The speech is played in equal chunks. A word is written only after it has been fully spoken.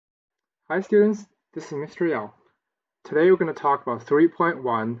Hi students, this is Mr. Yao. Today we're going to talk about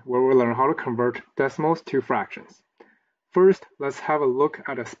 3.1 where we'll learn how to convert decimals to fractions. First, let's have a look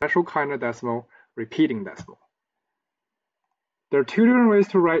at a special kind of decimal, repeating decimal. There are two different ways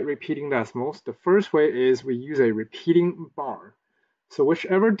to write repeating decimals. The first way is we use a repeating bar. So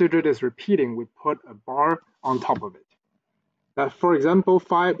whichever digit is repeating, we put a bar on top of it. That, for example,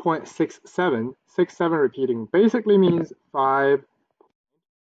 5.67, 67 repeating basically means 5,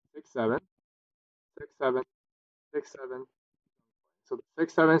 6, 7, 6, 7, 6, 7. So the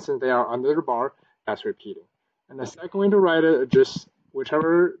 6, 7, since they are under the bar, that's repeating. And the second way to write it, just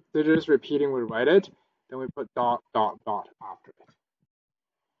whichever digit is repeating, we write it, then we put dot, dot, dot after it.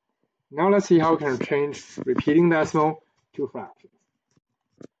 Now let's see how we can change repeating decimal to fractions.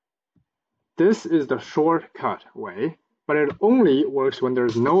 This is the shortcut way, but it only works when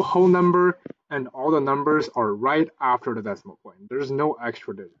there's no whole number and all the numbers are right after the decimal point. There's no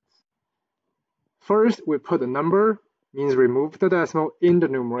extra digits. First, we put the number, means remove the decimal in the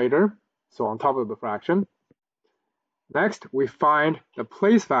numerator, so on top of the fraction. Next, we find the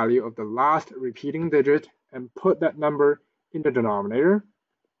place value of the last repeating digit and put that number in the denominator,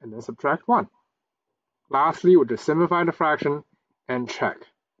 and then subtract 1. Lastly, we just simplify the fraction and check.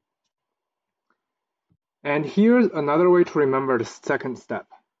 And here's another way to remember the second step.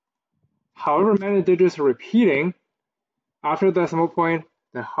 However many digits are repeating after the decimal point,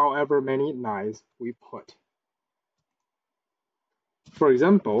 then however many 9s we put. For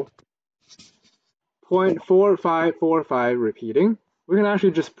example, 0.4545 repeating, we can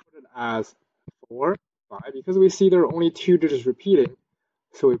actually just put it as 4, 5, because we see there are only 2 digits repeating,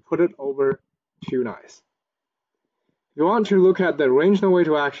 so we put it over 2 9s. If you want to look at the arrangement way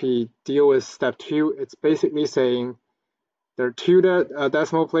to actually deal with step 2, it's basically saying there are 2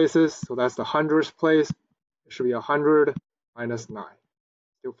 decimal places, so that's the hundredths place. It should be 100 minus 9,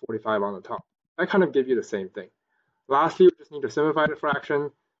 still 45 on the top. That kind of gives you the same thing. Lastly, we just need to simplify the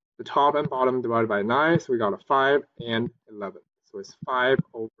fraction. The top and bottom divided by 9, so we got a 5 and 11. So it's 5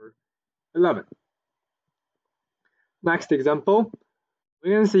 over 11. Next example,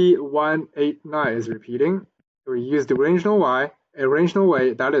 we can see 189 is repeating. So we use the original way,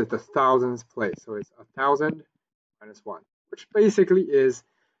 that is the thousands place. So it's 1,000 minus 1, which basically is,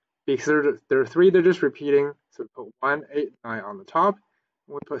 because there are 3 digits repeating, so we put 189 on the top,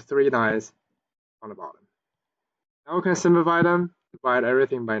 and we put 3 9s on the bottom. Now we can simplify them, divide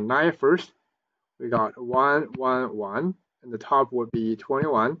everything by 9 first. We got 1, 1, 1, and the top would be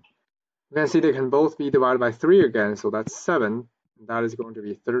 21. You can see they can both be divided by 3 again, so that's 7, and that is going to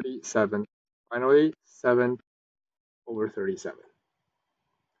be 37. Finally, 7 over 37.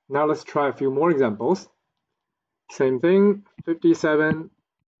 Now let's try a few more examples. Same thing, 57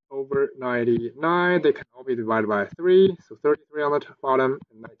 over 99, they can all be divided by 3, so 33 on the bottom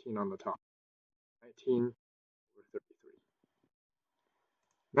and 19 on the top. 19 over 33.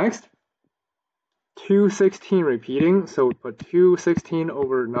 Next, 216 repeating, so we put 216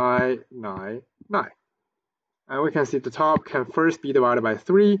 over 9, 9, 9. And we can see the top can first be divided by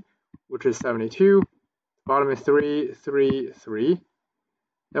 3, which is 72. The bottom is 3, 3, 3.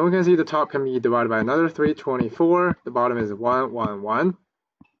 Then we can see the top can be divided by another 3, 24. The bottom is 1, 1, 1.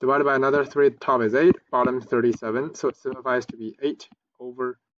 Divided by another 3, the top is 8, bottom 37. So it simplifies to be 8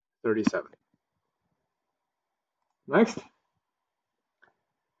 over 37. Next,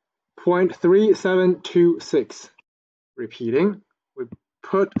 0.3726 repeating. We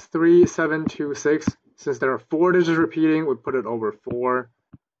put 3726, since there are 4 digits repeating, we put it over 4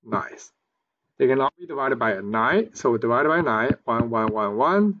 9s. They can all be divided by a 9, so divided by 9, 1, 1, 1,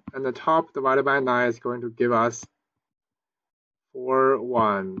 1, and the top divided by 9 is going to give us 4,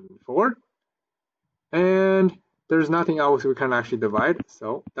 1, 4. And there's nothing else we can actually divide,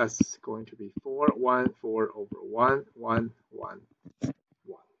 so that's going to be 4, 1, 4 over 1, 1, 1,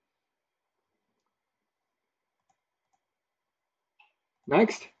 1.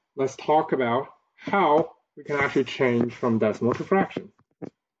 Next, let's talk about how we can actually change from decimal to fraction.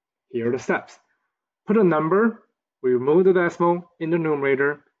 Here are the steps. Put a number, we remove the decimal in the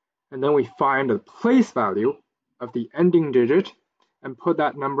numerator, and then we find the place value of the ending digit and put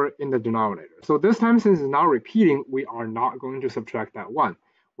that number in the denominator. So this time, since it's not repeating, we are not going to subtract that 1.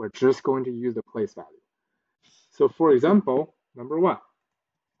 We're just going to use the place value. So for example, number 1,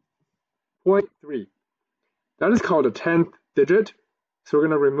 0.3. That is called a 10th digit. So we're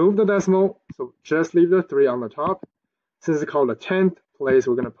going to remove the decimal, so just leave the 3 on the top. Since it's called a 10th place,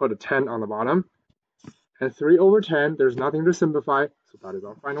 we're going to put a 10 on the bottom. And 3 over 10, there's nothing to simplify, so that is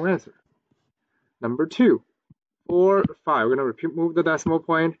our final answer. Number 2, 4, 5. We're going to remove the decimal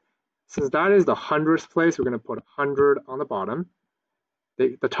point. Since that is the hundredths place, we're going to put 100 on the bottom.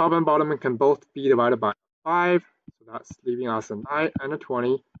 The top and bottom can both be divided by 5, so that's leaving us a 9 and a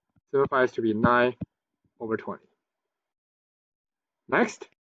 20. Simplifies to be 9 over 20. Next,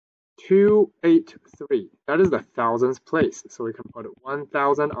 283. That is the thousands place, so we can put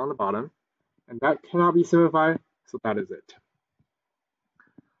 1000 on the bottom, and that cannot be simplified, so that is it.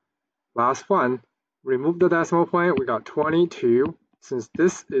 Last one, remove the decimal point, we got 22. Since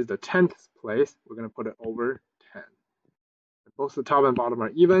this is the 10th place, we're going to put it over 10. Both the top and bottom are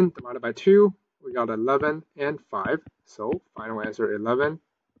even, divided by 2, we got 11 and 5, so final answer 11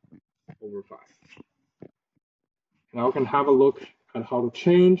 over 5. Now we can have a look at how to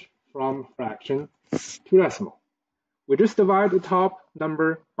change from fraction to decimal. We just divide the top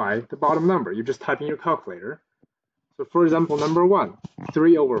number by the bottom number. You just type in your calculator. So for example, number 1,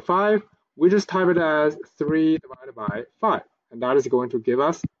 3 over 5, we just type it as 3 divided by 5, and that is going to give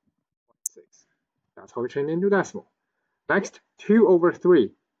us 6. That's how we change into decimal. Next, 2 over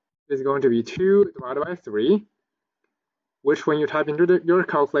 3 is going to be 2 divided by 3, which when you type into your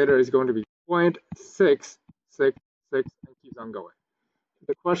calculator is going to be 0.666, and keeps on going. If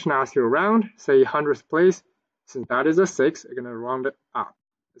the question asks you around, say 100th place, since that is a 6, you're going to round it up.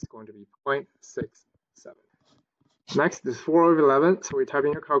 It's going to be 0.67. Next is 4 over 11, so we type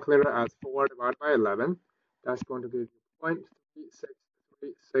in your calculator as 4 divided by 11. That's going to give you 0.3636,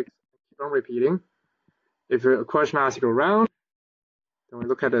 and keep on repeating. If a question asks you to round, then we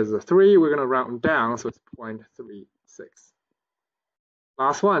look at it as a 3, we're going to round down, so it's 0.36.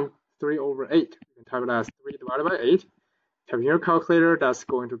 Last one, 3 over 8. You can type it as 3 divided by 8. Type in your calculator, that's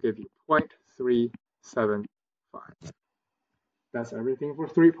going to give you 0.375. That's everything for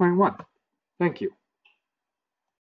 3.1. Thank you.